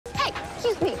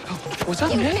Excuse me. What's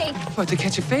up, man? About to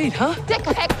catch a fade, huh?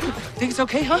 Dickhead. Think it's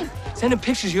okay, huh? Sending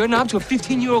pictures of your knob to a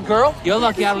 15-year-old girl? You're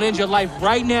lucky I'll end your life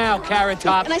right now, Carrot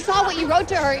Top. And I saw what you wrote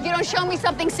to her. If you don't show me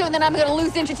something soon, then I'm gonna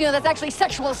lose interest. You know, that's actually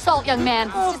sexual assault, young man.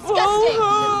 It's disgusting.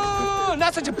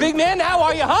 Not such a big man now,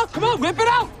 are you, huh? Come on, whip it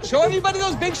out. Show everybody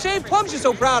those big shaved plums you're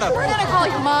so proud of. We're gonna call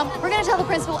your mom. We're gonna tell the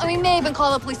principal, and we may even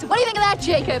call the police. What do you think of that,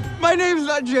 Jacob? My name's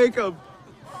not Jacob.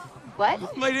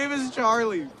 What? My name is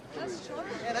Charlie. I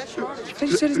thought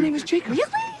you said his name was Jacob.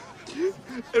 Really?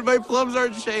 And my plums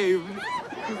aren't shaved.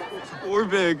 Or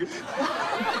big.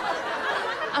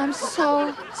 I'm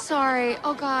so sorry.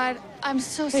 Oh, God. I'm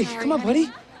so sorry. Hey, come on, buddy.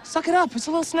 Suck it up. It's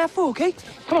a little snafu, okay?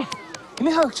 Come on. Give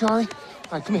me a hug, Charlie.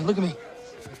 All right, come here. Look at me.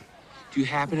 Do you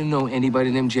happen to know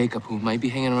anybody named Jacob who might be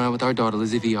hanging around with our daughter,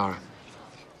 Lizzie Viara?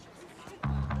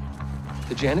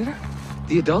 The janitor?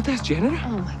 The adult-ass janitor?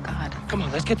 Oh, my God. Come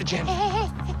on, let's get the janitor. Hey.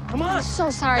 Come on. I'm so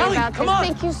sorry Ellie, about come this. on.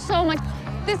 Thank you so much.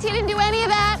 He didn't do any of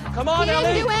that. Come on, He Ellie.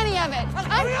 didn't do any of it.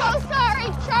 I'm so sorry,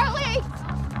 Charlie.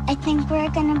 I think we're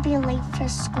gonna be late for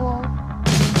school.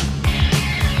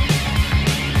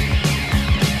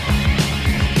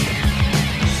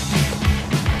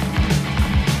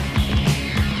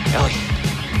 Ellie.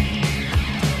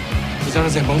 He's on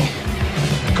his Zamboni.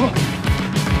 Come on.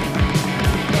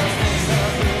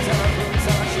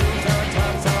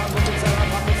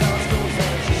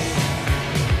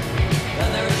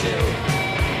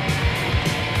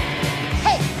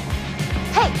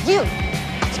 Hey, you.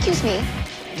 Excuse me.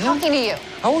 Talking to you.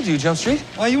 How old are you, Jump Street?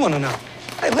 Why you want to know?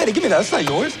 Hey, lady, give me that. That's not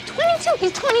yours. 22.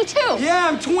 He's 22. Yeah,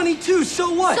 I'm 22.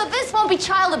 So what? So this won't be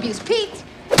child abuse, Pete.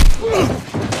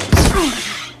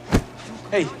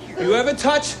 Hey, you ever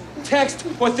touch, text,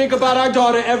 or think about our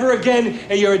daughter ever again,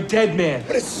 and you're a dead man.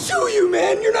 But sue you,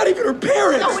 man. You're not even her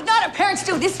parents. No, not our parents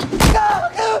do this.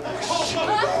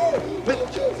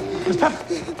 Miss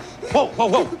Pepper.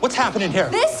 Whoa. What's happening here?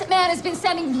 This man has been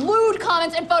sending lewd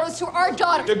comments and photos to our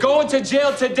daughter. You're going to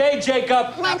jail today,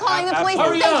 Jacob. Mind calling the police?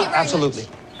 Hurry Thank up. you very Absolutely.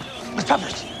 much. Miss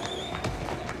Peppers.